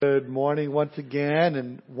Good morning once again,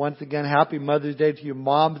 and once again, happy Mother's Day to you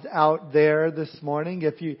moms out there this morning.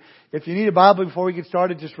 If you need a Bible before we get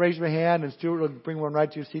started, just raise your hand and Stuart will bring one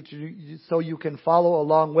right to your seat so you can follow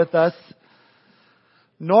along with us.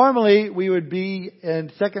 Normally, we would be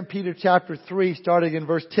in 2 Peter chapter 3, starting in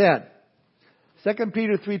verse 10. 2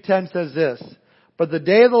 Peter 3:10 says this, "But the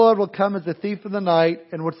day of the Lord will come as a thief in the night,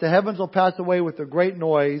 in which the heavens will pass away with a great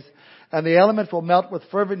noise, and the elements will melt with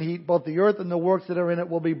fervent heat. Both the earth and the works that are in it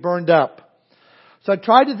will be burned up." So I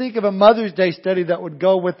tried to think of a Mother's Day study that would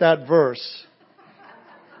go with that verse.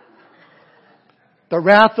 The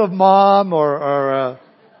wrath of mom, or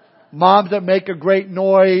moms that make a great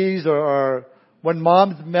noise, or when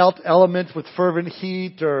moms melt elements with fervent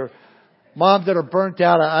heat, or moms that are burnt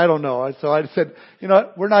out. I don't know. So I said,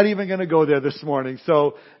 we're not even going to go there this morning.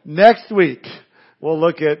 So next week we'll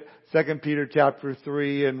look at 2 Peter chapter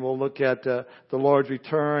 3, and we'll look at the Lord's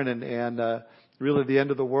return and really the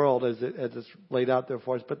end of the world as it's laid out there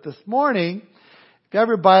for us. But this morning, if you have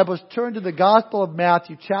your Bibles, turn to the Gospel of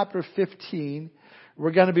Matthew chapter 15.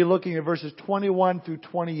 We're going to be looking at verses 21 through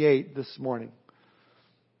 28 this morning.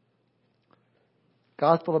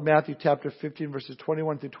 Gospel of Matthew chapter 15, verses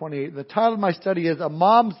 21 through 28. And the title of my study is A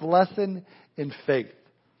Mom's Lesson in Faith.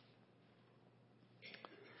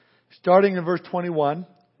 Starting in verse 21.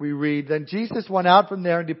 We read, "Then Jesus went out from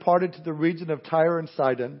there and departed to the region of Tyre and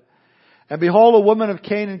Sidon. And behold, a woman of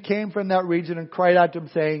Canaan came from that region and cried out to him,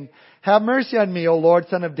 saying, 'Have mercy on me, O Lord,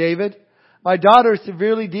 Son of David. My daughter is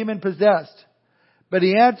severely demon-possessed.' But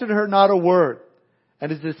he answered her not a word. And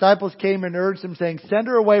his disciples came and urged him, saying, 'Send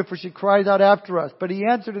her away, for she cries out after us.' But he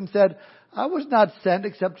answered and said, 'I was not sent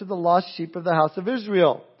except to the lost sheep of the house of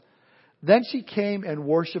Israel.' Then she came and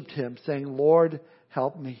worshipped him, saying, 'Lord,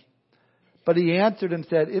 help me.' But he answered and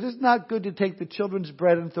said, 'It is not good to take the children's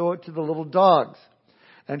bread and throw it to the little dogs.'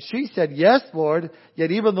 And she said, 'Yes, Lord, yet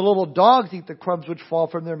even the little dogs eat the crumbs which fall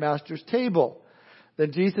from their master's table.'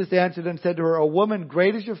 Then Jesus answered and said to her, 'O woman,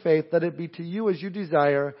 great is your faith. Let it be to you as you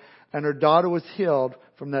desire.' And her daughter was healed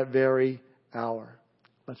from that very hour."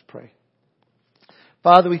 Let's pray.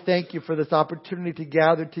 Father, we thank you for this opportunity to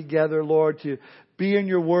gather together, Lord, to be in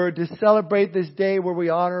your word, to celebrate this day where we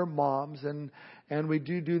honor moms. And we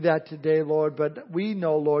do that today, Lord. But we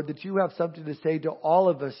know, Lord, that you have something to say to all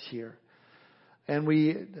of us here. And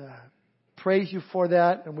we praise you for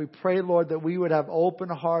that. And we pray, Lord, that we would have open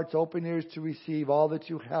hearts, open ears to receive all that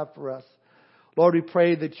you have for us. Lord, we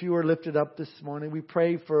pray that you are lifted up this morning. We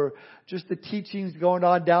pray for just the teachings going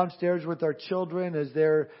on downstairs with our children as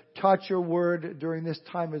they're taught your word during this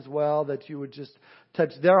time as well, that you would just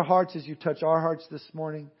touch their hearts as you touch our hearts this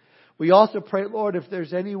morning. We also pray, Lord, if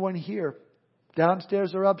there's anyone here,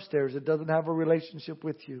 downstairs or upstairs, that doesn't have a relationship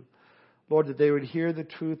with you, Lord, that they would hear the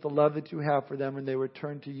truth, the love that you have for them, and they would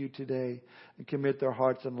turn to you today and commit their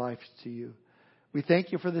hearts and lives to you. We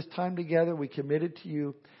thank you for this time together. We commit it to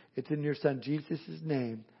you. It's in your Son Jesus'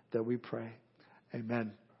 name that we pray.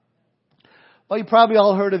 Amen. Well, you probably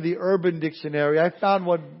all heard of the Urban Dictionary. I found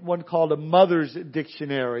one called a Mother's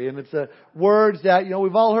Dictionary. And it's words that,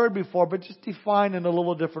 we've all heard before, but just defined in a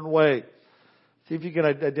little different way. See if you can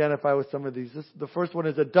identify with some of these. The first one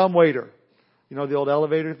is a dumbwaiter. The old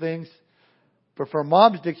elevator things? But for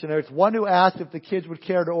Mom's Dictionary, it's one who asks if the kids would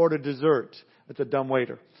care to order dessert. It's a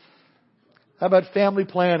dumbwaiter. How about family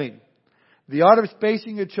planning? The art of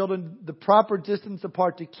spacing your children the proper distance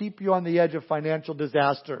apart to keep you on the edge of financial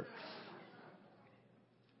disaster.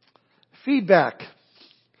 Feedback.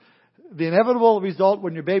 The inevitable result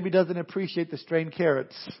when your baby doesn't appreciate the strained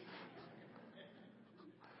carrots.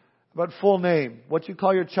 About full name. What you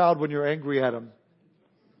call your child when you're angry at him.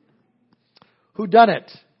 Whodunit?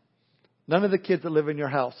 None of the kids that live in your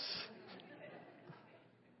house.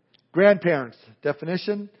 Grandparents.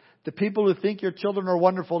 Definition. The people who think your children are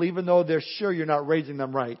wonderful even though they're sure you're not raising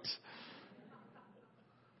them right.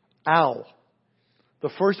 Ow.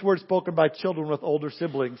 The first word spoken by children with older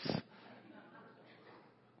siblings.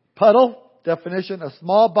 Puddle. Definition. A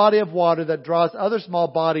small body of water that draws other small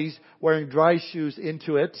bodies wearing dry shoes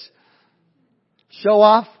into it. Show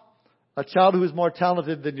off. A child who is more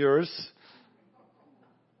talented than yours.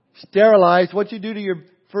 Sterilize. What you do to your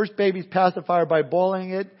first baby's pacifier by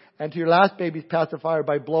boiling it, and to your last baby's pacifier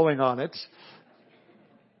by blowing on it.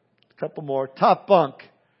 A couple more. Top bunk,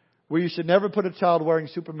 where you should never put a child wearing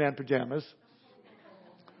Superman pajamas.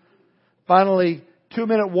 Finally,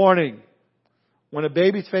 2-minute warning. When a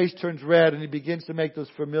baby's face turns red and he begins to make those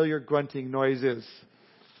familiar grunting noises.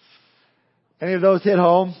 Any of those hit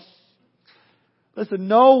home? Listen,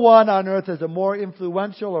 no one on earth has a more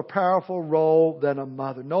influential or powerful role than a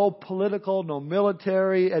mother. No political, no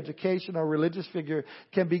military, education, or religious figure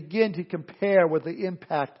can begin to compare with the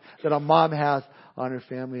impact that a mom has on her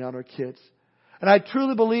family, on her kids. And I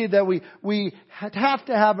truly believe that we have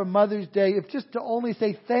to have a Mother's Day, if just to only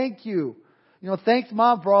say thank you. Thanks,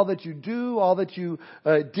 Mom, for all that you do, all that you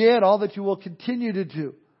did, all that you will continue to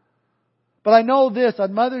do. But I know this,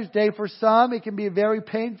 on Mother's Day, for some, it can be a very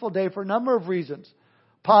painful day for a number of reasons.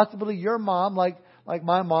 Possibly your mom, like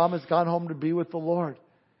my mom, has gone home to be with the Lord,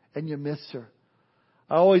 and you miss her.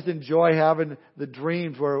 I always enjoy having the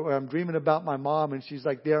dreams where I'm dreaming about my mom, and she's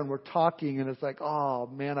like there, and we're talking, and it's like, oh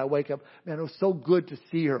man, I wake up, man, it was so good to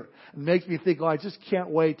see her. It makes me think, I just can't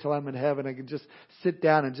wait till I'm in heaven. I can just sit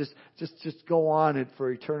down and just go on it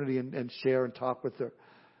for eternity and share and talk with her.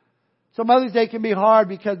 So Mother's Day can be hard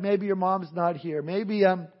because maybe your mom's not here. Maybe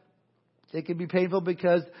it can be painful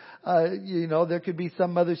because there could be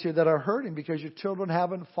some mothers here that are hurting because your children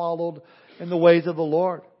haven't followed in the ways of the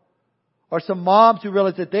Lord. Or some moms who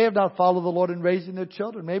realize that they have not followed the Lord in raising their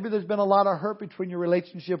children. Maybe there's been a lot of hurt between your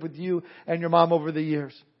relationship with you and your mom over the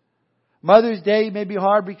years. Mother's Day may be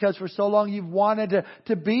hard because for so long you've wanted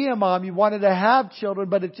to be a mom. You wanted to have children,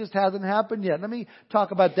 but it just hasn't happened yet. Let me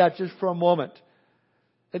talk about that just for a moment.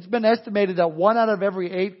 It's been estimated that 1 out of every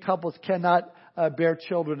 8 couples cannot bear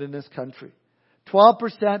children in this country.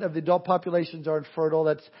 12% of the adult populations are infertile.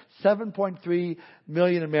 That's 7.3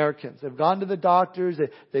 million Americans. They've gone to the doctors.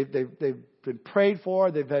 They've been prayed for.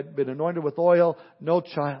 They've been anointed with oil. No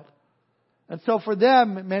child. And so for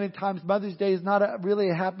them, many times Mother's Day is not really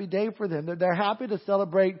a happy day for them. They're happy to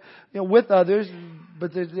celebrate, with others,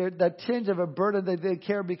 but there's that tinge of a burden that they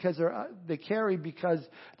carry because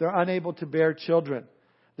they're unable to bear children.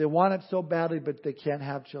 They want it so badly, but they can't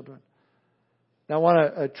have children. Now, I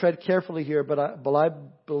want to tread carefully here, but I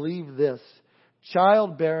believe this.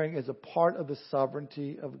 Childbearing is a part of the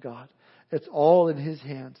sovereignty of God. It's all in His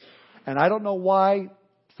hands. And I don't know why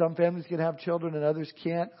some families can have children and others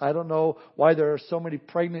can't. I don't know why there are so many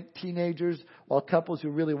pregnant teenagers while couples who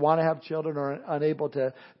really want to have children are unable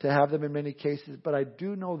to have them in many cases. But I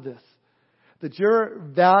do know this, that your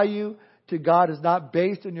value to God is not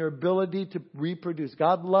based on your ability to reproduce.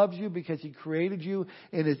 God loves you because He created you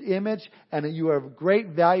in His image and that you are of great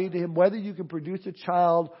value to Him, whether you can produce a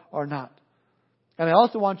child or not. And I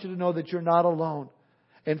also want you to know that you're not alone.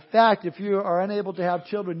 In fact, if you are unable to have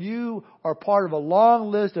children, you are part of a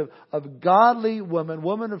long list of godly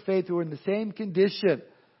women of faith who are in the same condition.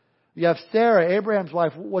 You have Sarah, Abraham's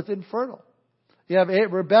wife, was infertile. You have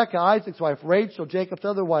Rebecca, Isaac's wife, Rachel, Jacob's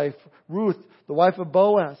other wife, Ruth, the wife of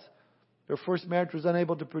Boaz. Their first marriage was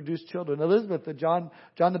unable to produce children. Elizabeth, John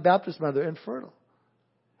the Baptist's mother, infertile.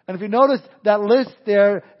 And if you notice that list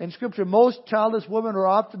there in Scripture, most childless women are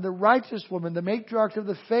often the righteous women, the matriarchs of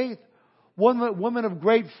the faith. Women of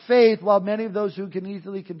great faith, while many of those who can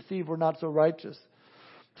easily conceive were not so righteous.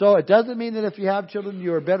 So it doesn't mean that if you have children,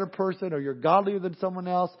 you're a better person or you're godlier than someone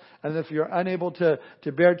else. And if you're unable to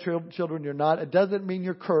bear children, you're not. It doesn't mean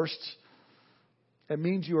you're cursed. It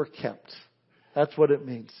means you are kept. That's what it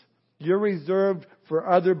means. You're reserved for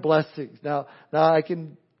other blessings. Now I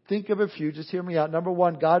can think of a few. Just hear me out. Number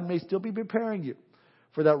one, God may still be preparing you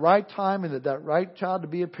for that right time and that right child to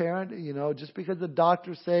be a parent. Just because the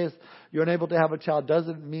doctor says you're unable to have a child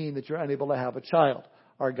doesn't mean that you're unable to have a child.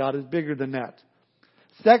 Our God is bigger than that.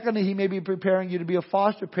 Secondly, He may be preparing you to be a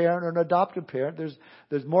foster parent or an adoptive parent.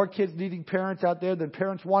 There's more kids needing parents out there than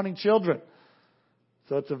parents wanting children.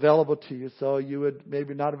 So it's available to you. So you would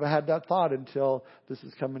maybe not have had that thought until this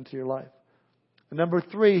has come into your life. And number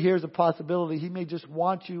 3, here's a possibility. He may just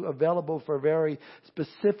want you available for a very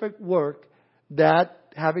specific work that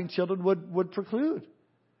having children would preclude.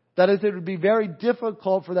 That is, it would be very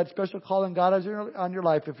difficult for that special calling God has on your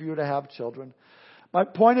life if you were to have children. My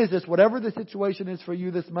point is this, whatever the situation is for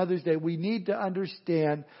you this Mother's Day, we need to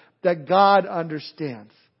understand that God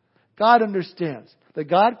understands. God understands. That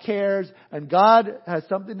God cares and God has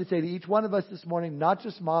something to say to each one of us this morning, not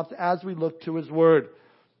just moms, as we look to His Word.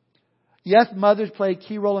 Yes, mothers play a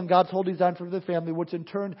key role in God's whole design for the family, which in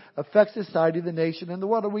turn affects society, the nation, and the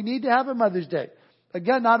world. And we need to have a Mother's Day.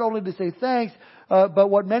 Again, not only to say thanks, but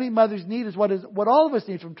what many mothers need is what all of us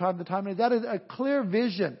need from time to time, and that is a clear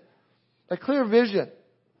vision. A clear vision.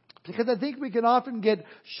 Because I think we can often get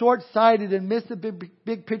short-sighted and miss the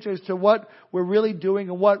big picture as to what we're really doing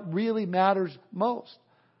and what really matters most.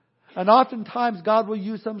 And oftentimes God will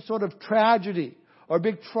use some sort of tragedy or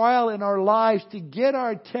big trial in our lives to get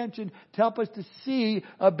our attention, to help us to see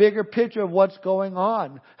a bigger picture of what's going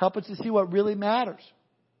on. Help us to see what really matters.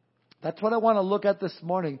 That's what I want to look at this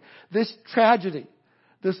morning. This tragedy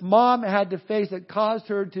this mom had to face that caused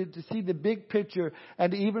her to see the big picture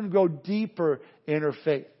and to even go deeper in her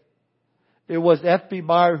faith. It was F.B.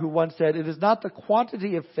 Meyer who once said, "It is not the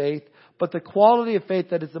quantity of faith, but the quality of faith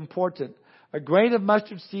that is important. A grain of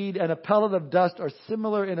mustard seed and a pellet of dust are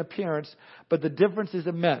similar in appearance, but the difference is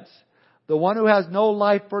immense. The one who has no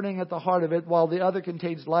life burning at the heart of it, while the other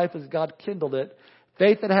contains life as God kindled it.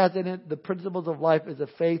 Faith that has in it the principles of life is a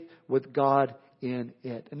faith with God in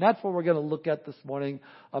it." And that's what we're going to look at this morning,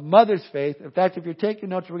 a mother's faith. In fact, if you're taking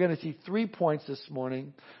notes, we're going to see 3 points this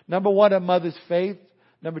morning. Number 1, a mother's faith.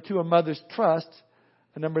 Number 2, a mother's trust.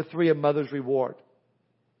 And number 3, a mother's reward.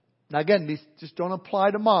 Now again, these just don't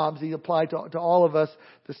apply to moms. These apply to all of us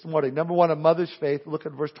this morning. Number 1, a mother's faith. Look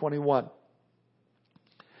at verse 21.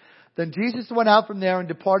 Then Jesus went out from there and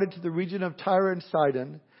departed to the region of Tyre and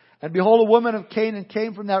Sidon. And behold, a woman of Canaan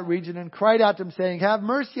came from that region and cried out to him, saying, "Have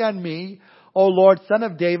mercy on me, O Lord, Son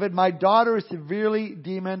of David. My daughter is severely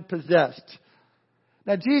demon-possessed."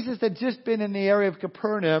 Now Jesus had just been in the area of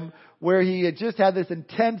Capernaum, where he had just had this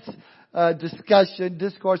intense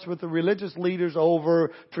discourse with the religious leaders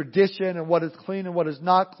over tradition and what is clean and what is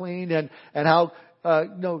not clean, and how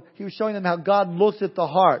he was showing them how God looks at the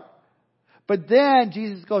heart. But then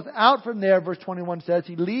Jesus goes out from there, verse 21 says,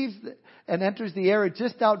 he leaves and enters the area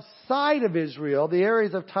just outside of Israel, the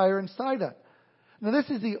areas of Tyre and Sidon. Now this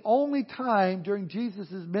is the only time during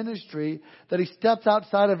Jesus' ministry that he steps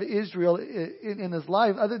outside of Israel in his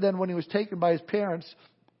life, other than when he was taken by his parents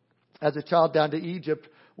as a child down to Egypt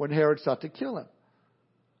when Herod sought to kill him.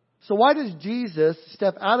 So why does Jesus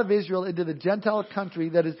step out of Israel into the Gentile country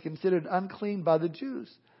that is considered unclean by the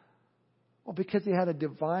Jews? Well, because he had a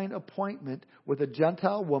divine appointment with a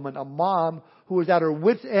Gentile woman, a mom who was at her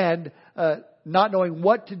wit's end, not knowing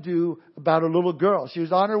what to do about her little girl. She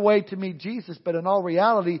was on her way to meet Jesus, but in all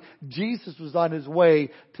reality, Jesus was on his way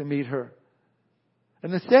to meet her. In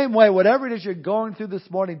the same way, whatever it is you're going through this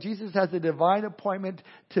morning, Jesus has a divine appointment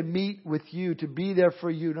to meet with you, to be there for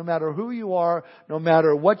you. No matter who you are, no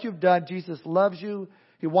matter what you've done, Jesus loves you.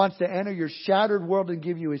 He wants to enter your shattered world and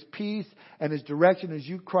give you His peace and His direction as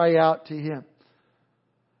you cry out to Him.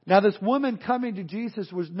 Now, this woman coming to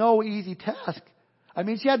Jesus was no easy task. I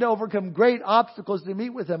mean, she had to overcome great obstacles to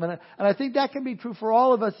meet with Him. And I think that can be true for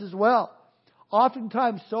all of us as well.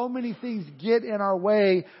 Oftentimes, so many things get in our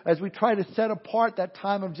way as we try to set apart that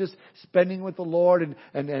time of just spending with the Lord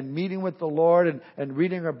and meeting with the Lord and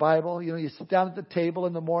reading our Bible. You know, you sit down at the table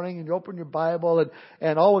in the morning and you open your Bible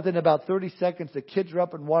and all within about 30 seconds, the kids are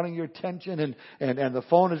up and wanting your attention and the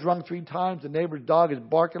phone has rung 3 times, the neighbor's dog is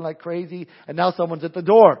barking like crazy, and now someone's at the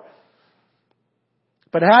door.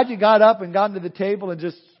 But had you got up and gotten to the table and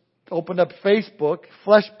just opened up Facebook,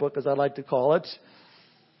 Fleshbook as I like to call it,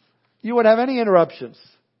 you wouldn't have any interruptions.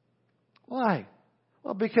 Why?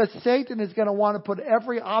 Well, because Satan is going to want to put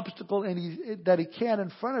every obstacle that he can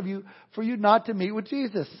in front of you for you not to meet with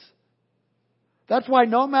Jesus. That's why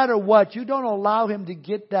no matter what, you don't allow him to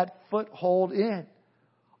get that foothold in.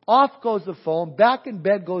 Off goes the phone, back in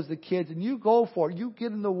bed goes the kids, and you go for it. You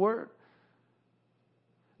get in the Word.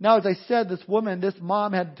 Now, as I said, this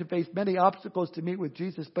mom had to face many obstacles to meet with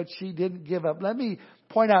Jesus, but she didn't give up. Let me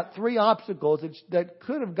point out 3 obstacles that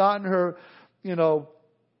could have gotten her,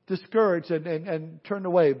 discouraged and turned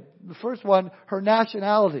away. The first one, her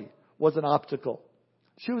nationality was an obstacle.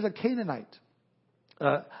 She was a Canaanite,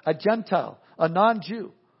 a Gentile, a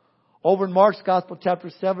non-Jew. Over in Mark's Gospel, chapter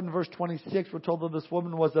 7, verse 26, we're told that this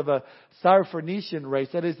woman was of a Syrophoenician race.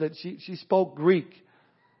 That is, that she spoke Greek.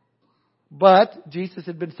 But Jesus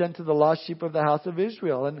had been sent to the lost sheep of the house of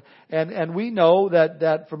Israel. And we know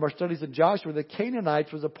that from our studies in Joshua, the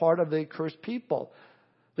Canaanites was a part of the cursed people.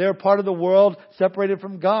 They were part of the world separated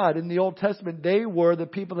from God. In the Old Testament, they were the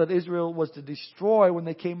people that Israel was to destroy when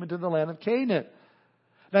they came into the land of Canaan.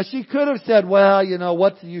 Now she could have said, well,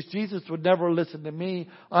 what's the use? Jesus would never listen to me.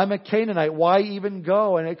 I'm a Canaanite. Why even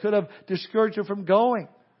go? And it could have discouraged her from going.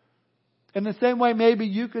 In the same way, maybe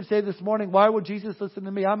you could say this morning, why would Jesus listen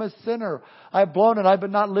to me? I'm a sinner. I've blown it. I've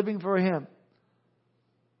been not living for Him.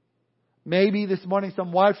 Maybe this morning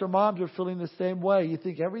some wives or moms are feeling the same way. You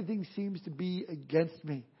think everything seems to be against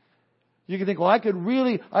me. You can think, well, I could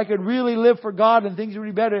really live for God and things would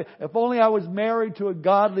be better if only I was married to a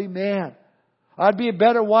godly man. I'd be a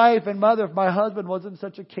better wife and mother if my husband wasn't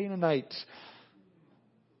such a Canaanite.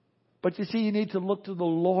 But you see, you need to look to the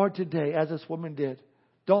Lord today, as this woman did.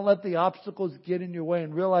 Don't let the obstacles get in your way,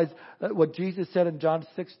 and realize that what Jesus said in John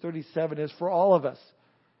 6:37 is for all of us.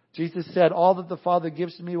 Jesus said, all that the Father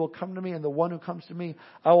gives to me will come to me, and the one who comes to me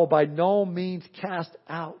I will by no means cast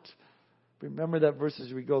out. Remember that verse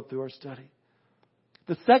as we go through our study.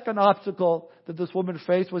 The second obstacle that this woman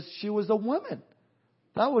faced was she was a woman.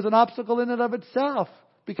 That was an obstacle in and of itself.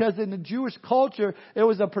 Because in the Jewish culture, it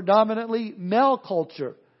was a predominantly male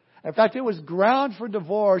culture. In fact, it was ground for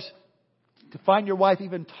divorce to find your wife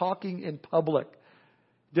even talking in public.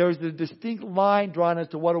 There was a distinct line drawn as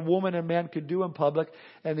to what a woman and man could do in public.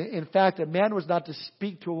 And in fact, a man was not to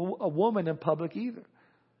speak to a woman in public either.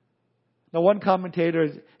 Now, one commentator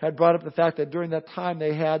had brought up the fact that during that time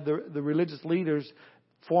they had the religious leaders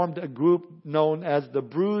formed a group known as the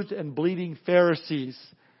Bruised and Bleeding Pharisees.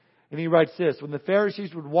 And he writes this: when the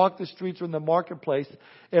Pharisees would walk the streets or in the marketplace,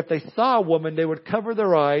 if they saw a woman, they would cover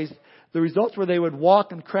their eyes. The results were they would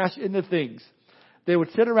walk and crash into things. They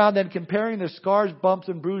would sit around then comparing their scars, bumps,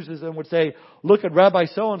 and bruises and would say, look at Rabbi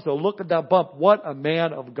so-and-so, look at that bump. What a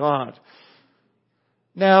man of God.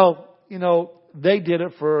 Now, they did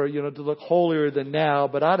it for, to look holier than now,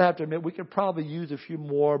 but I'd have to admit we could probably use a few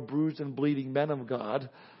more bruised and bleeding men of God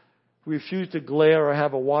who refuse to glare or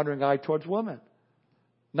have a wandering eye towards women.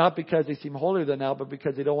 Not because they seem holier than now, but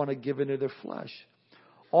because they don't want to give in to their flesh.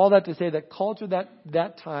 All that to say that culture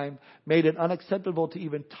that time made it unacceptable to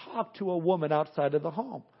even talk to a woman outside of the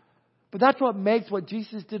home. But that's what makes what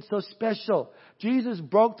Jesus did so special. Jesus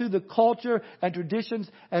broke through the culture and traditions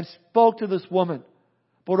and spoke to this woman.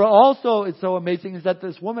 But what also is so amazing is that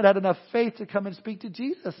this woman had enough faith to come and speak to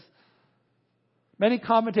Jesus. Many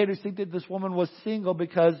commentators think that this woman was single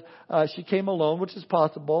because she came alone, which is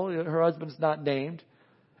possible. Her husband's not named.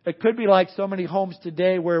 It could be like so many homes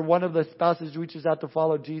today where one of the spouses reaches out to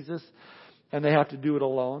follow Jesus and they have to do it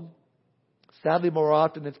alone. Sadly, more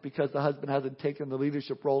often it's because the husband hasn't taken the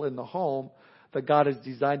leadership role in the home that God has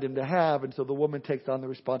designed him to have, and so the woman takes on the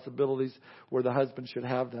responsibilities where the husband should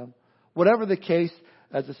have them. Whatever the case,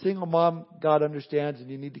 as a single mom, God understands, and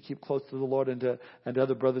you need to keep close to the Lord and to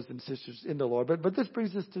other brothers and sisters in the Lord. But this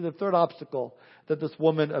brings us to the third obstacle that this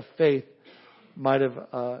woman of faith might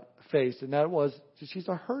have faced, and that was she's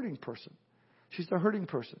a hurting person. She's a hurting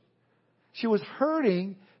person. She was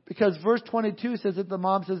hurting because verse 22 says that the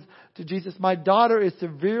mom says to Jesus, my daughter is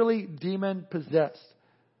severely demon possessed.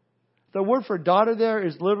 The word for daughter there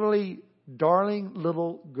is literally darling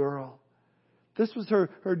little girl. This was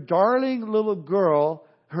her darling little girl,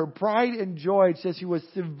 her pride and joy. It says she was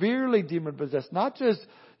severely demon possessed, not just,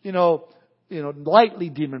 lightly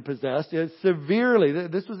demon possessed. Severely.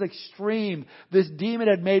 This was extreme. This demon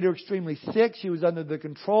had made her extremely sick. She was under the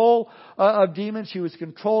control of demons. She was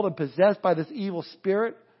controlled and possessed by this evil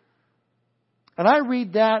spirit. And I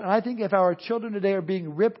read that, and I think if our children today are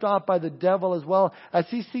being ripped off by the devil as well as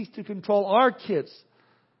he seeks to control our kids,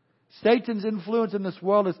 Satan's influence in this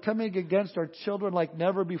world is coming against our children like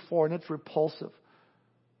never before, and it's repulsive.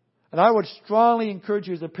 And I would strongly encourage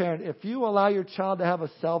you as a parent, if you allow your child to have a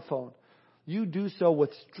cell phone, you do so with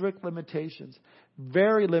strict limitations.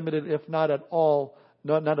 Very limited, if not at all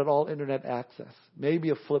internet access. Maybe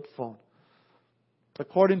a flip phone.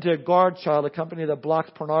 According to GuardChild, a company that blocks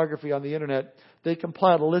pornography on the internet, they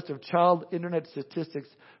compiled a list of child internet statistics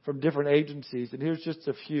from different agencies. And here's just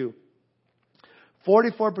a few.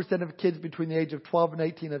 44% of kids between the age of 12 and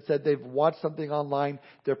 18 have said they've watched something online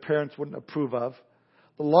their parents wouldn't approve of.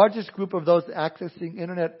 The largest group of those accessing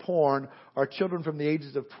internet porn are children from the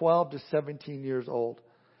ages of 12 to 17 years old.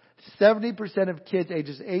 70% of kids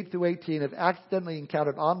ages 8 through 18 have accidentally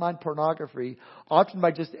encountered online pornography, often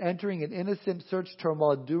by just entering an innocent search term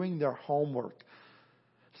while doing their homework.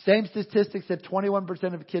 Same statistics that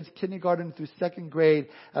 21% of kids kindergarten through second grade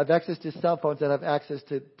have access to cell phones that have access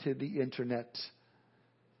to the internet.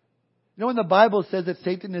 You know, when the Bible says that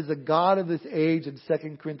Satan is the god of this age in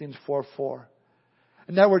 2 Corinthians 4:4,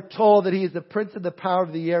 and that we're told that he is the prince of the power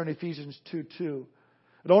of the air in Ephesians 2:2.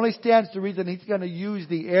 It only stands to reason he's going to use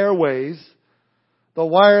the airways, the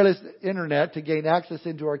wireless internet, to gain access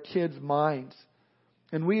into our kids' minds.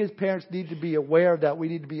 And we as parents need to be aware of that. We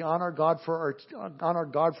need to be on our guard for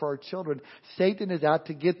our children. Satan is out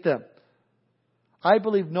to get them. I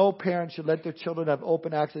believe no parent should let their children have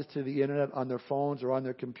open access to the internet on their phones or on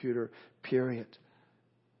their computer, period.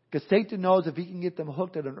 Because Satan knows if he can get them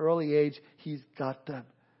hooked at an early age, he's got them.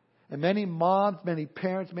 And many moms, many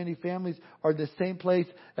parents, many families are in the same place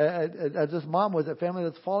as this mom was, a family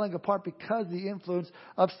that's falling apart because of the influence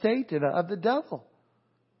of Satan, of the devil.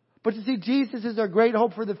 But you see, Jesus is our great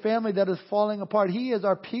hope for the family that is falling apart. He is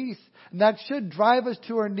our peace. And that should drive us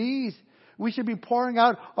to our knees. We should be pouring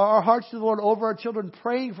out our hearts to the Lord over our children,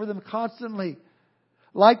 praying for them constantly.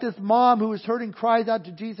 Like this mom who was hurting cries out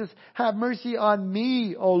to Jesus, have mercy on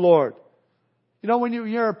me, O Lord. You know, when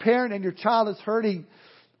you're a parent and your child is hurting,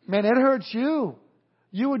 man, it hurts you.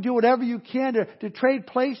 You would do whatever you can to trade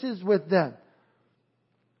places with them.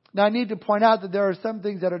 Now, I need to point out that there are some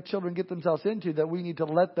things that our children get themselves into that we need to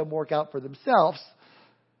let them work out for themselves.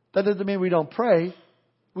 That doesn't mean we don't pray.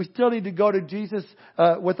 We still need to go to Jesus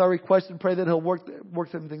with our requests and pray that He'll work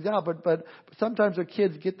some things out. But sometimes our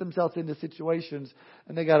kids get themselves into situations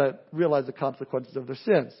and they got to realize the consequences of their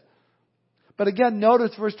sins. But again,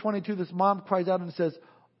 notice verse 22. This mom cries out and says,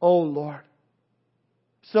 "Oh Lord."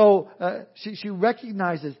 So she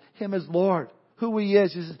recognizes Him as Lord, who He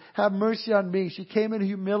is. She says, "Have mercy on me." She came in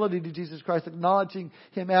humility to Jesus Christ, acknowledging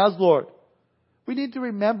Him as Lord. We need to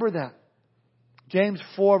remember that. James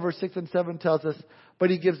 4 verse 6 and 7 tells us, "But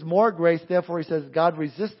He gives more grace." Therefore He says, "God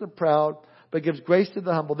resists the proud, but gives grace to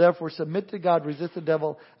the humble. Therefore submit to God, resist the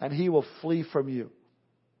devil, and he will flee from you."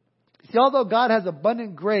 See, although God has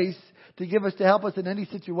abundant grace to give us, to help us in any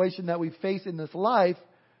situation that we face in this life,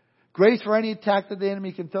 grace for any attack that the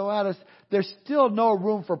enemy can throw at us, there's still no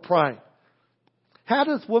room for pride. How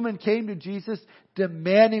this woman came to Jesus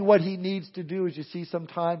demanding what He needs to do, as you see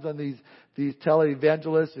sometimes on these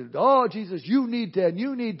televangelists. And, "Oh, Jesus, you need to, and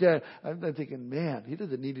you need to." I'm thinking, man, He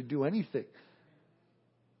doesn't need to do anything.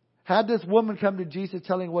 Had this woman come to Jesus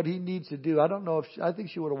telling what He needs to do, I think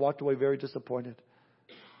she would have walked away very disappointed.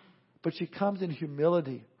 But she comes in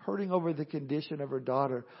humility, hurting over the condition of her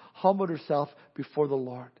daughter, humbled herself before the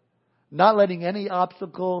Lord. Not letting any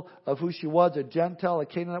obstacle of who she was, a Gentile, a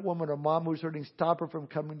Canaanite woman, or mom who's hurting, stop her from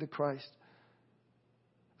coming to Christ.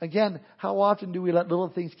 Again, how often do we let little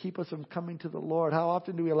things keep us from coming to the Lord? How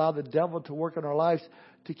often do we allow the devil to work in our lives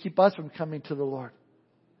to keep us from coming to the Lord?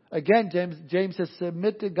 Again, James says,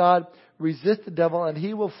 submit to God, resist the devil, and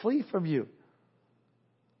he will flee from you.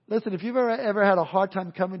 Listen, if you've ever had a hard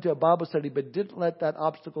time coming to a Bible study but didn't let that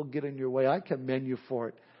obstacle get in your way, I commend you for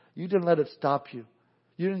it. You didn't let it stop you.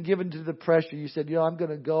 You didn't give in to the pressure. You said, I'm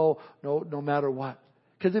going to go no matter what.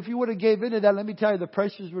 Because if you would have gave in to that, let me tell you, the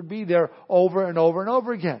pressures would be there over and over and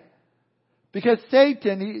over again. Because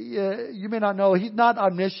Satan, you may not know, he's not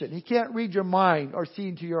omniscient. He can't read your mind or see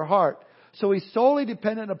into your heart. So he's solely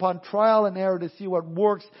dependent upon trial and error to see what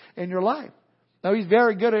works in your life. Now, he's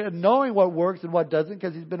very good at knowing what works and what doesn't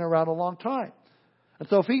because he's been around a long time. And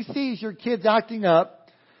so if he sees your kids acting up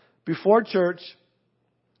before church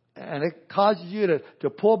and it causes you to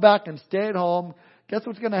pull back and stay at home, guess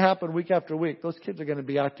what's going to happen week after week? Those kids are going to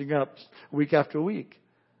be acting up week after week.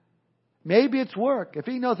 Maybe it's work. If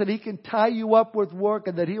he knows that he can tie you up with work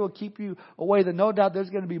and that he will keep you away, then no doubt there's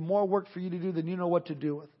going to be more work for you to do than you know what to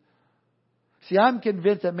do with. See, I'm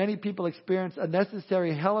convinced that many people experience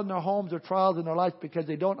unnecessary hell in their homes or trials in their lives because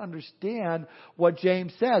they don't understand what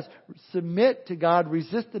James says. Submit to God,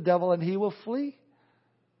 resist the devil, and he will flee.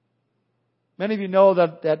 Many of you know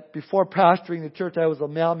that before pastoring the church, I was a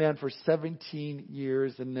mailman for 17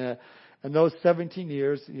 years. And in those 17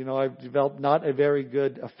 years, I've developed not a very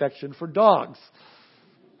good affection for dogs.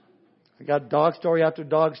 I got dog story after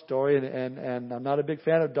dog story, and I'm not a big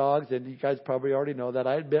fan of dogs, and you guys probably already know that.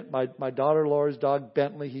 I admit my daughter Laura's dog,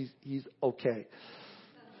 Bentley, he's okay.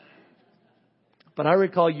 But I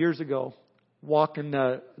recall years ago, walking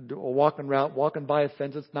by a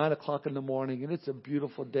fence. It's 9:00 in the morning, and it's a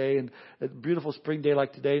beautiful day, and a beautiful spring day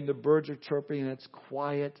like today, and the birds are chirping, and it's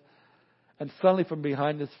quiet. And suddenly from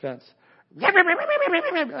behind this fence,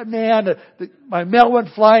 man, my mail went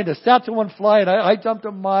flying, the satchel went flying. I jumped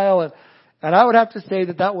a mile, and I would have to say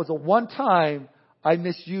that was the one time I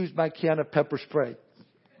misused my can of pepper spray.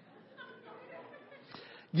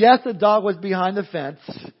 Yes, the dog was behind the fence,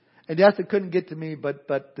 and yes, it couldn't get to me, but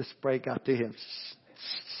the spray got to him.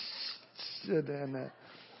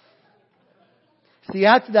 See,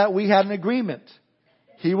 after that, we had an agreement.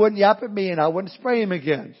 He wouldn't yap at me, and I wouldn't spray him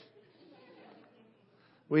again.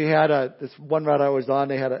 We had this one route I was on,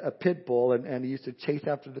 they had a pit bull, and he used to chase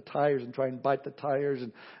after the tires and try and bite the tires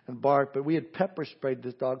and bark. But we had pepper sprayed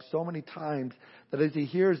this dog so many times that as he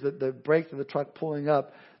hears the brakes of the truck pulling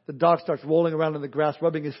up, the dog starts rolling around in the grass,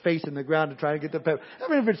 rubbing his face in the ground to try and get the pepper. I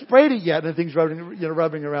haven't even sprayed it yet, and the thing's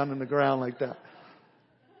rubbing around in the ground like that.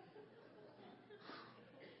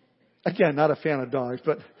 Again, not a fan of dogs,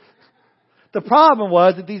 but the problem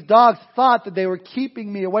was that these dogs thought that they were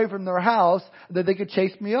keeping me away from their house, that they could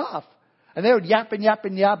chase me off. And they would yap and yap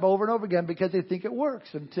and yap over and over again because they think it works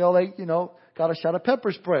until they, got a shot of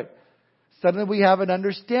pepper spray. Suddenly we have an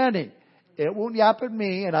understanding. It won't yap at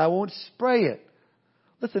me and I won't spray it.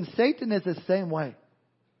 Listen, Satan is the same way.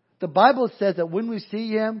 The Bible says that when we see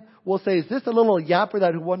him, we'll say, is this a little yapper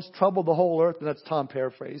that once troubled the whole earth? And that's Tom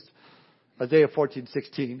paraphrased. Isaiah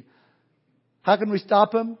 14:16. How can we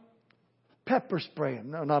stop him? Pepper spray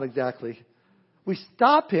him. No, not exactly. We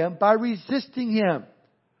stop him by resisting him.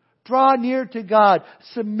 Draw near to God.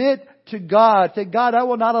 Submit to God. Say, God, I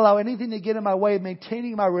will not allow anything to get in my way of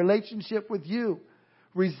maintaining my relationship with you.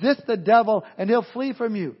 Resist the devil and he'll flee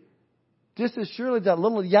from you. just as surely as that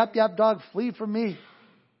little yap yap dog, flee from me.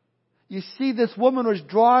 You see, this woman was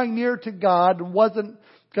drawing near to God and wasn't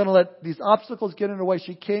going to let these obstacles get in her way.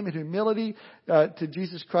 She came in humility to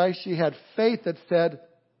Jesus Christ. She had faith that said,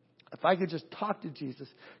 if I could just talk to Jesus.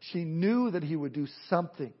 She knew that He would do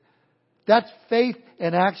something. That's faith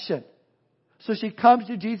in action. So she comes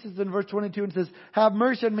to Jesus in verse 22 and says, have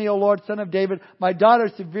mercy on me, O Lord, Son of David. My daughter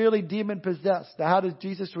is severely demon-possessed. Now, how does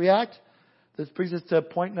Jesus react? This brings us to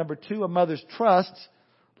point number 2, a mother's trust.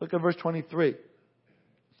 Look at verse 23.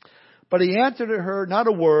 But He answered her not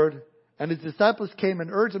a word, and His disciples came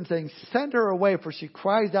and urged Him, saying, send her away, for she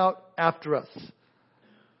cries out after us.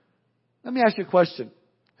 Let me ask you a question.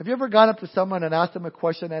 Have you ever gone up to someone and asked them a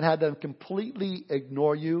question and had them completely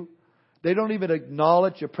ignore you? They don't even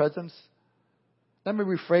acknowledge your presence. Let me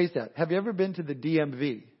rephrase that. Have you ever been to the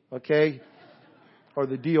DMV? Okay? Or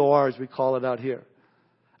the DOR as we call it out here.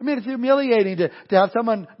 I mean, it's humiliating to have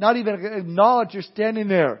someone not even acknowledge you're standing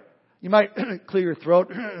there. You might clear your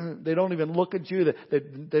throat. They don't even look at you.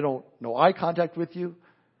 They don't no eye contact with you.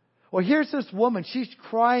 Well, here's this woman. She's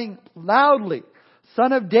crying loudly.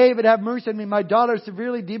 Son of David, have mercy on me. My daughter is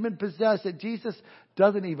severely demon-possessed. That Jesus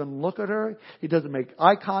doesn't even look at her. He doesn't make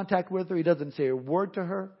eye contact with her. He doesn't say a word to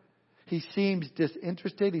her. He seems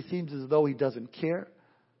disinterested. He seems as though He doesn't care.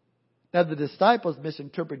 Now, the disciples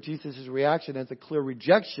misinterpret Jesus' reaction as a clear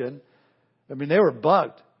rejection. I mean, they were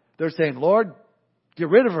bugged. They're saying, Lord, get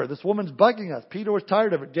rid of her. This woman's bugging us. Peter was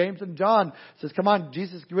tired of it. James and John says, come on,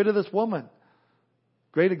 Jesus, get rid of this woman.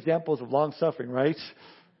 Great examples of long suffering, right?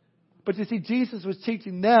 But you see, Jesus was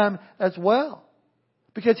teaching them as well.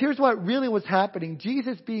 Because here's what really was happening.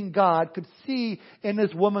 Jesus, being God, could see in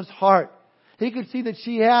this woman's heart. He could see that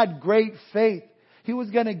she had great faith. He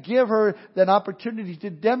was going to give her that opportunity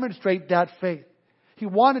to demonstrate that faith. He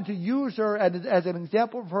wanted to use her as an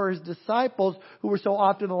example for His disciples who were so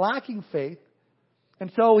often lacking faith.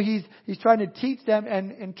 And so He's trying to teach them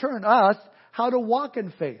and in turn us how to walk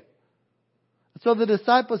in faith. So the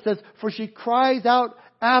disciple says, for she cries out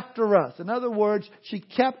after us. In other words, she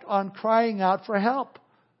kept on crying out for help.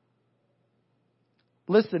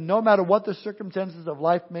 Listen, no matter what the circumstances of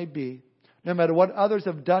life may be, no matter what others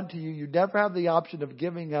have done to you, you never have the option of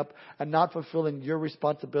giving up and not fulfilling your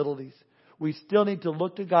responsibilities. We still need to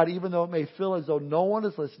look to God, even though it may feel as though no one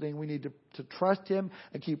is listening. We need to trust Him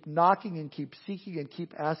and keep knocking and keep seeking and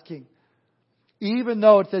keep asking. Even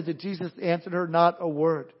though it says that Jesus answered her not a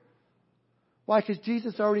word. Why? Because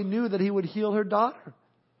Jesus already knew that He would heal her daughter.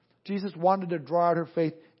 Jesus wanted to draw out her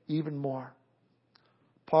faith even more.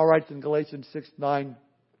 Paul writes in Galatians 6:9,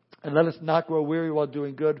 and let us not grow weary while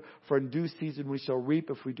doing good, for in due season we shall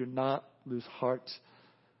reap if we do not lose heart.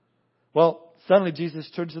 Well, suddenly Jesus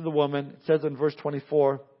turns to the woman. It says in verse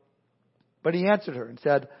 24, but He answered her and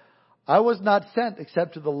said, I was not sent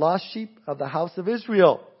except to the lost sheep of the house of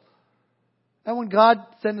Israel. And when God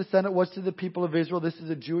sent the Son, it was to the people of Israel. This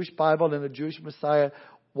is a Jewish Bible, and a Jewish Messiah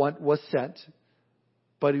was sent.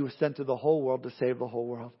 But He was sent to the whole world to save the whole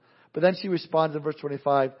world. But then she responds in verse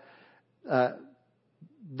 25.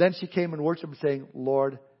 Then she came and worshipped Him, saying,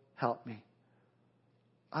 Lord, help me.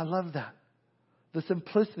 I love that. The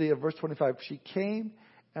simplicity of verse 25. She came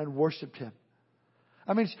and worshipped Him.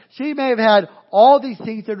 I mean, she may have had all these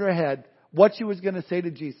things in her head, what she was going to say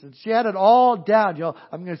to Jesus. She had it all down. You know,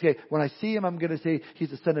 I'm going to say, when I see Him, I'm going to say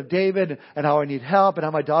He's the Son of David and how I need help and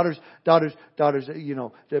how my daughters, you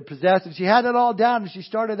know, they're possessed. And she had it all down and she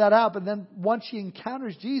started that out. But then once she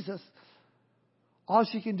encounters Jesus, all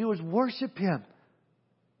she can do is worship Him.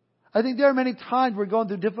 I think there are many times we're going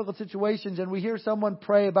through difficult situations and we hear someone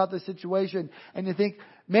pray about the situation and you think,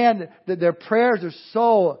 man, their prayers are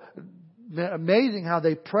so amazing how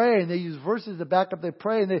they pray, and they use verses to back up their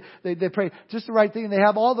pray, and they pray just the right thing, and they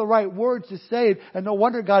have all the right words to say, and no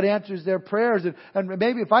wonder God answers their prayers. And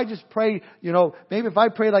maybe if I just pray, you know, maybe if I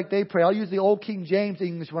pray like they pray, I'll use the old King James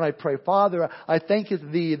English when I pray. Father, I thanketh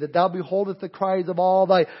Thee that Thou beholdest the cries of all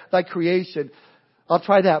Thy creation. I'll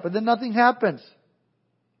try that, but then nothing happens.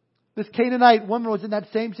 This Canaanite woman was in that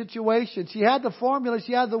same situation. She had the formula,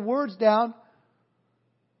 she had the words down,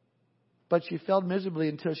 but she failed miserably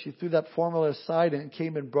until she threw that formula aside and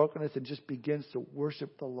came in brokenness and just begins to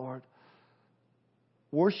worship the Lord.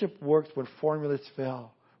 Worship works when formulas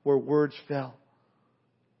fail, where words fail.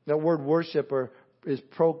 That word worship is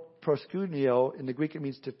proskuneo. In the Greek, it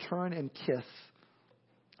means to turn and kiss.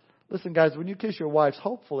 Listen, guys, when you kiss your wives,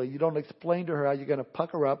 hopefully you don't explain to her how you're going to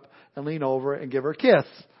pucker up and lean over and give her a kiss.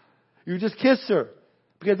 You just kiss her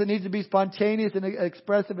because it needs to be spontaneous and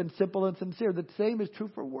expressive and simple and sincere. The same is true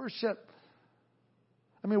for worship.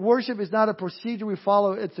 I mean, worship is not a procedure we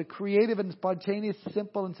follow. It's a creative and spontaneous,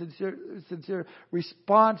 simple and sincere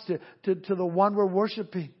response to the one we're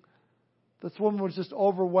worshiping. This woman was just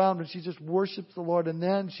overwhelmed and she just worships the Lord. And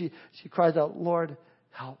then she cries out, Lord,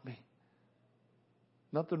 help me.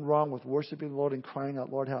 Nothing wrong with worshiping the Lord and crying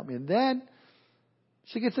out, Lord, help me. And then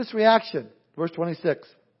she gets this reaction. Verse 26.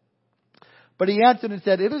 But he answered and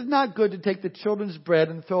said, it is not good to take the children's bread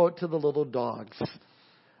and throw it to the little dogs.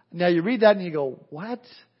 Now you read that and you go, what?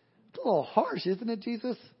 It's a little harsh, isn't it,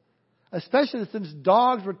 Jesus? Especially since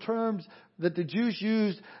dogs were terms that the Jews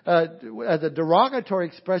used as a derogatory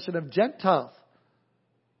expression of Gentiles.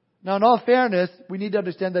 Now, in all fairness, we need to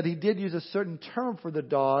understand that he did use a certain term for the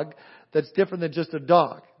dog that's different than just a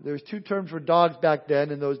dog. There's two terms for dogs back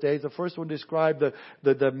then in those days. The first one described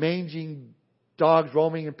the manging dogs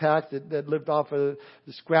roaming in packs that lived off of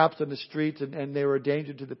the scraps on the streets and they were a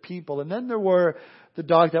danger to the people. And then there were the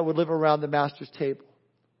dogs that would live around the master's table,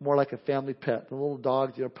 more like a family pet. The little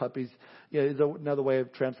dogs, puppies, is another way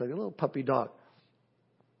of translating, a little puppy dog.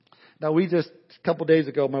 Now a couple days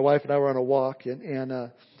ago, my wife and I were on a walk and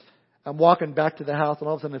I'm walking back to the house and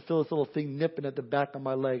all of a sudden I feel this little thing nipping at the back of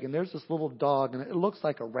my leg and there's this little dog and it looks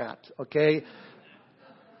like a rat, okay?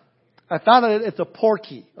 I found out it's a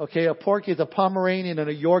Porky, okay? A Porky is a Pomeranian and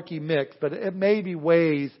a Yorkie mix, but it maybe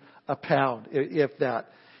weighs a pound, if that.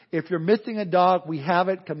 If you're missing a dog, we have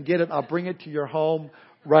it. Come get it. I'll bring it to your home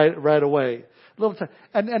right away.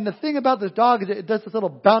 And the thing about this dog is it does this little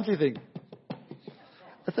bouncy thing.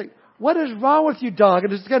 It's like, what is wrong with you, dog?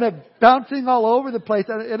 And it's kind of bouncing all over the place.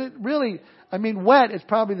 And it really, wet is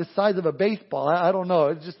probably the size of a baseball. I don't know.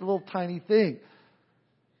 It's just a little tiny thing.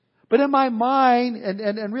 But in my mind,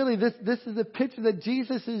 and really this is a picture that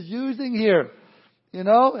Jesus is using here.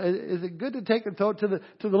 Is it good to take and throw it to the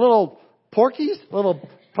little porkies?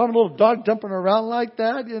 Probably a little dog jumping around like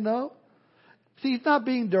that, See, he's not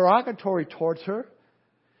being derogatory towards her.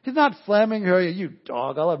 He's not slamming her, you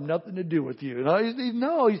dog, I'll have nothing to do with you.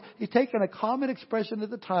 He's taking a common expression at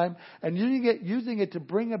the time and using it to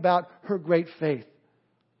bring about her great faith.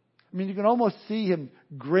 You can almost see him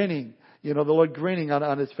grinning. The Lord grinning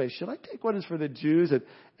on his face. Should I take what is for the Jews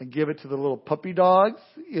and give it to the little puppy dogs?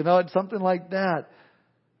 It's something like that.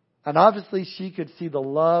 And obviously she could see the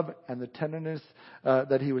love and the tenderness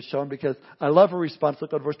that he was shown because I love her response.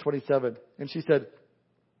 Look at verse 27. And she said,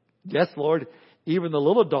 yes, Lord, even the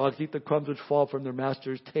little dogs eat the crumbs which fall from their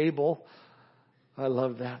master's table. I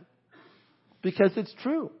love that. Because it's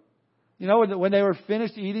true. When they were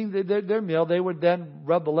finished eating their meal, they would then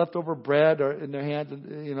rub the leftover bread or in their hands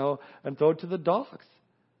and throw it to the dogs.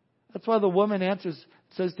 That's why the woman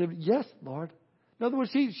says to him, yes, Lord. In other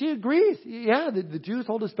words, she agrees. Yeah, the Jews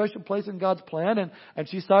hold a special place in God's plan and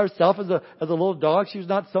she saw herself as a little dog. She was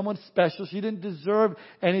not someone special. She didn't deserve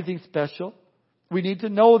anything special. We need to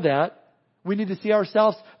know that. We need to see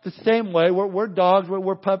ourselves the same way. We're dogs.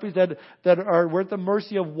 We're puppies that we're at the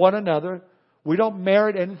mercy of one another. We don't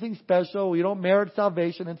merit anything special. We don't merit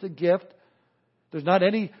salvation. It's a gift. There's not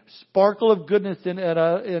any sparkle of goodness in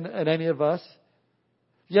any of us.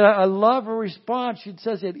 Yet I love her response. She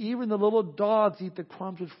says that even the little dogs eat the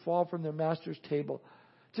crumbs which fall from their master's table.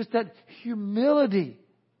 Just that humility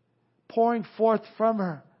pouring forth from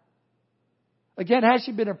her. Again, had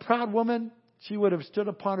she been a proud woman, she would have stood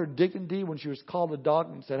upon her dignity when she was called a dog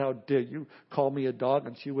and said, how dare you call me a dog?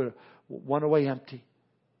 And she would have went away empty.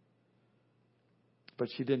 But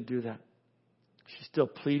she didn't do that. She still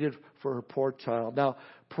pleaded for her poor child. Now,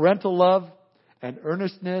 parental love and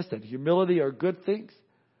earnestness and humility are good things.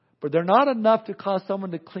 But they're not enough to cause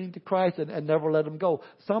someone to cling to Christ and never let him go.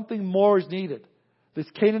 Something more is needed. This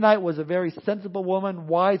Canaanite was a very sensible woman,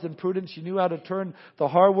 wise and prudent. She knew how to turn the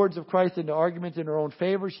hard words of Christ into arguments in her own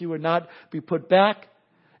favor. She would not be put back.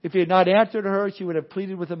 If he had not answered her, she would have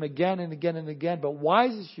pleaded with him again and again and again. But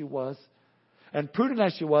wise as she was, and prudent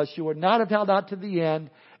as she was, she would not have held out to the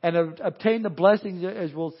end and have obtained the blessings,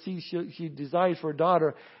 as we'll see she desires for her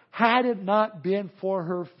daughter, had it not been for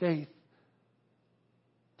her faith.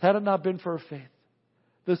 Had it not been for her faith.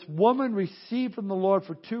 This woman received from the Lord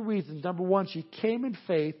for two reasons. Number one, she came in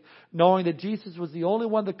faith, knowing that Jesus was the only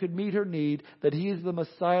one that could meet her need, that he is the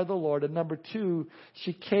Messiah of the Lord. And number two,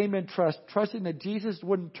 she came in trust, trusting that Jesus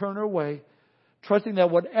wouldn't turn her away, trusting that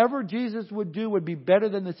whatever Jesus would do would be better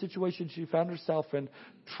than the situation she found herself in,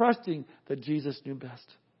 trusting that Jesus knew best.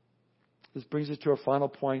 This brings us to our final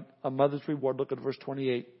point, a mother's reward. Look at verse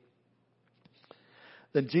 28.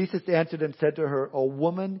 Then Jesus answered and said to her, O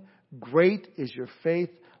woman, great is your faith.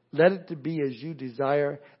 Let it to be as you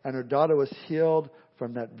desire. And her daughter was healed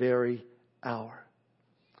from that very hour.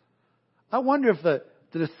 I wonder if the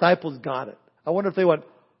disciples got it. I wonder if they went,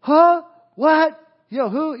 huh? What?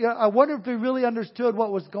 I wonder if they really understood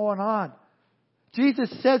what was going on. Jesus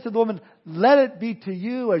says to the woman, let it be to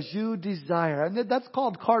you as you desire. And that's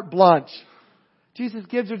called carte blanche. Jesus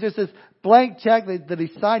gives her just this blank check that he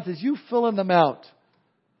signs, says, you fill in them out.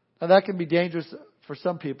 Now that can be dangerous for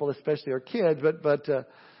some people, especially our kids, but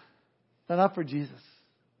not for Jesus.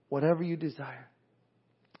 Whatever you desire.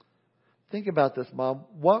 Think about this, Mom.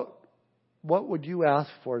 What would you ask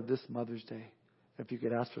for this Mother's Day if you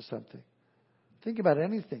could ask for something? Think about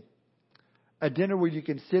anything. A dinner where you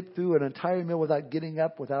can sit through an entire meal without getting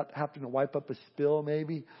up, without having to wipe up a spill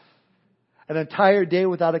maybe. An entire day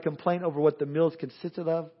without a complaint over what the meals consisted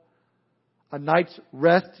of. A night's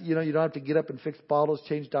rest, you don't have to get up and fix bottles,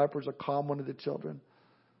 change diapers, or calm one of the children.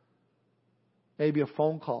 Maybe a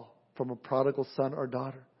phone call from a prodigal son or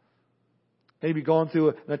daughter. Maybe going through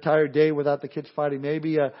an entire day without the kids fighting.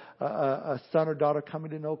 Maybe a son or daughter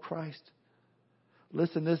coming to know Christ.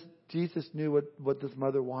 Listen, Jesus knew what this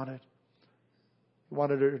mother wanted. He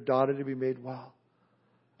wanted her daughter to be made well.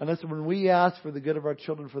 And listen, when we ask for the good of our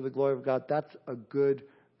children for the glory of God, that's a good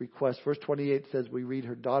request. Verse 28 says we read,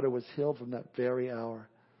 her daughter was healed from that very hour.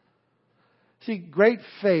 See, great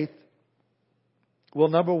faith will,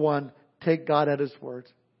 number one, take God at His word.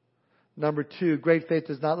 Number two, great faith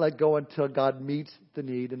does not let go until God meets the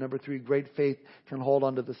need. And number three, great faith can hold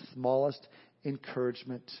on to the smallest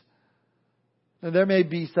encouragement. Now, there may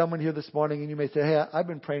be someone here this morning and you may say, hey, I've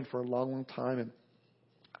been praying for a long, long time and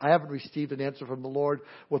I haven't received an answer from the Lord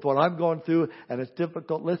with what I'm going through and it's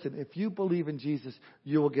difficult. Listen, if you believe in Jesus,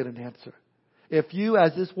 you will get an answer. If you,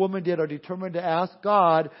 as this woman did, are determined to ask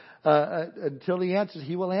God until He answers,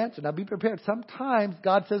 He will answer. Now be prepared. Sometimes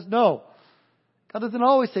God says no. God doesn't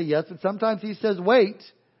always say yes, but sometimes He says wait.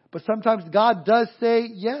 But sometimes God does say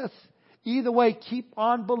yes. Either way, keep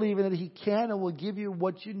on believing that He can and will give you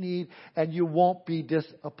what you need and you won't be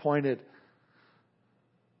disappointed.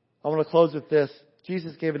 I want to close with this.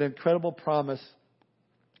 Jesus gave an incredible promise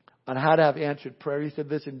on how to have answered prayer. He said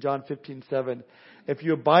this in John 15:7. If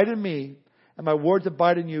you abide in me and my words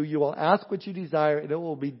abide in you, you will ask what you desire and it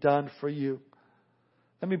will be done for you.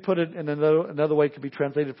 Let me put it in another way it could be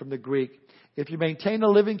translated from the Greek. If you maintain a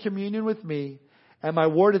living communion with me and my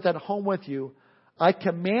word is at home with you, I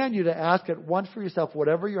command you to ask at once for yourself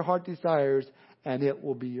whatever your heart desires and it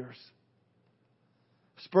will be yours.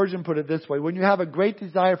 Spurgeon put it this way. When you have a great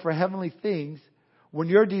desire for heavenly things, when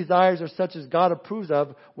your desires are such as God approves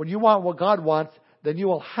of, when you want what God wants, then you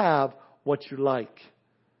will have what you like.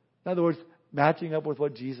 In other words, matching up with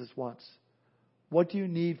what Jesus wants. What do you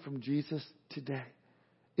need from Jesus today?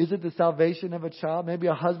 Is it the salvation of a child? Maybe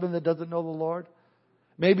a husband that doesn't know the Lord?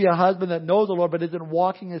 Maybe a husband that knows the Lord but isn't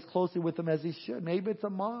walking as closely with Him as he should. Maybe it's a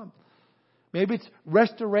mom. Maybe it's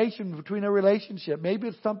restoration between a relationship. Maybe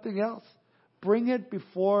it's something else. Bring it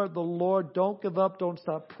before the Lord. Don't give up. Don't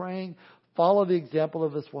stop praying. Follow the example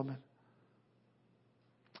of this woman.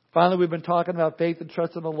 Finally, we've been talking about faith and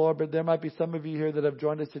trust in the Lord, but there might be some of you here that have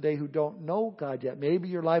joined us today who don't know God yet. Maybe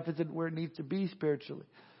your life isn't where it needs to be spiritually.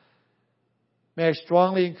 May I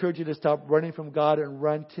strongly encourage you to stop running from God and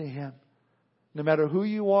run to Him. No matter who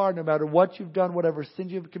you are, no matter what you've done, whatever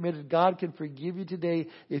sins you've committed, God can forgive you today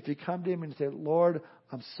if you come to Him and say, Lord,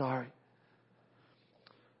 I'm sorry.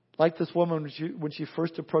 Like this woman, when she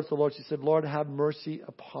first approached the Lord, she said, Lord, have mercy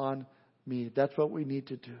upon me. That's what we need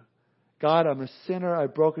to do. God, I'm a sinner.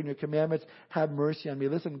 I've broken your commandments. Have mercy on me.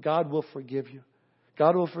 Listen, God will forgive you.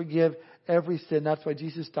 God will forgive every sin. That's why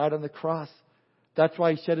Jesus died on the cross. That's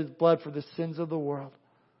why He shed His blood for the sins of the world.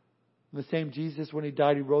 And the same Jesus, when He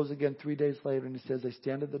died, He rose again 3 days later. And He says, I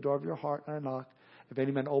stand at the door of your heart and I knock. If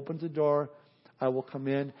any man opens the door, I will come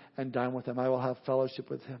in and dine with him. I will have fellowship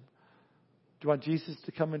with him. Do you want Jesus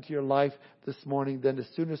to come into your life this morning? Then as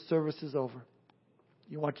soon as service is over,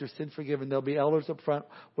 you want your sin forgiven, there'll be elders up front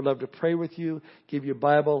who would love to pray with you, give you a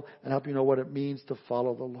Bible, and help you know what it means to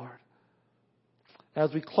follow the Lord.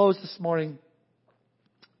 As we close this morning,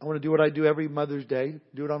 I want to do what I do every Mother's Day.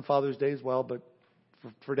 Do it on Father's Day as well, but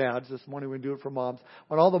for dads. This morning we're going to do it for moms.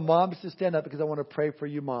 I want all the moms to stand up because I want to pray for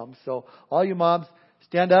you moms. So all you moms,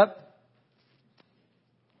 stand up.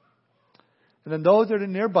 And then those that are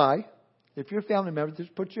nearby, if you're family members,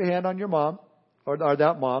 just put your hand on your mom or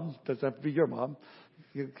that mom. It doesn't have to be your mom.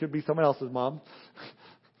 It could be someone else's mom.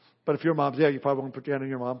 But if your mom's there, you probably won't put your hand on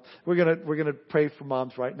your mom. We're gonna pray for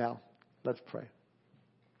moms right now. Let's pray.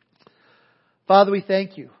 Father, we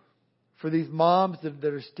thank you for these moms that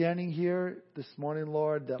are standing here this morning,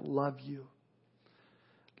 Lord, that love you,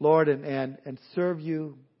 Lord, and serve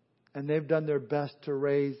you, and they've done their best to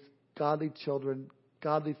raise godly children,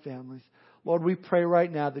 godly families. Lord, we pray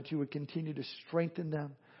right now that you would continue to strengthen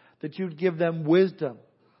them, that you would give them wisdom,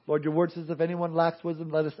 Lord, your word says if anyone lacks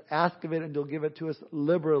wisdom, let us ask of it and you'll give it to us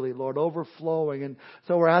liberally, Lord, overflowing. And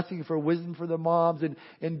so we're asking for wisdom for the moms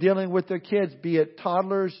in dealing with their kids, be it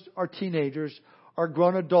toddlers or teenagers or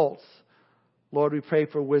grown adults. Lord, we pray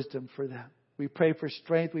for wisdom for them. We pray for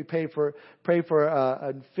strength. We pray for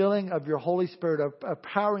a filling of your Holy Spirit, a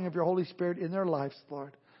powering of your Holy Spirit in their lives,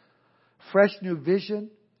 Lord. Fresh new vision,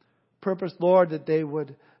 purpose, Lord, that they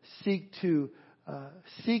would seek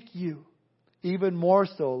you even more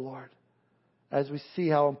so, Lord, as we see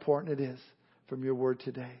how important it is from your word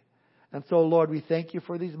today. And so, Lord, we thank you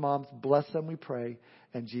for these moms. Bless them, we pray.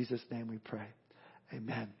 In Jesus' name we pray.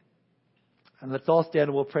 Amen. And let's all stand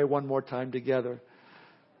and we'll pray one more time together.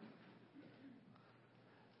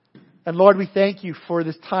 And Lord, we thank you for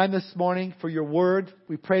this time this morning, for your word.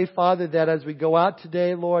 We pray, Father, that as we go out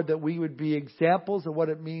today, Lord, that we would be examples of what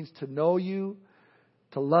it means to know you,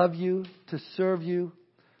 to love you, to serve you.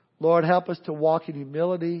 Lord, help us to walk in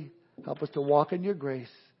humility. Help us to walk in your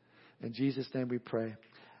grace. In Jesus' name we pray.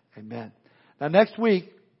 Amen. Now next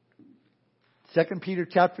week, 2 Peter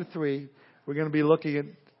chapter 3, we're going to be looking at,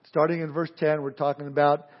 starting in verse 10, we're talking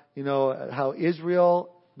about, how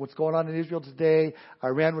Israel, what's going on in Israel today,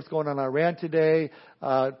 Iran, what's going on in Iran today,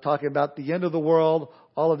 talking about the end of the world,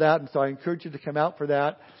 all of that. And so I encourage you to come out for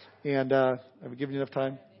that. And have we given you enough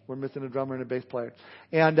time? We're missing a drummer and a bass player.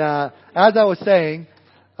 And as I was saying,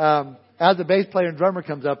 as the bass player and drummer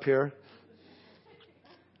comes up here,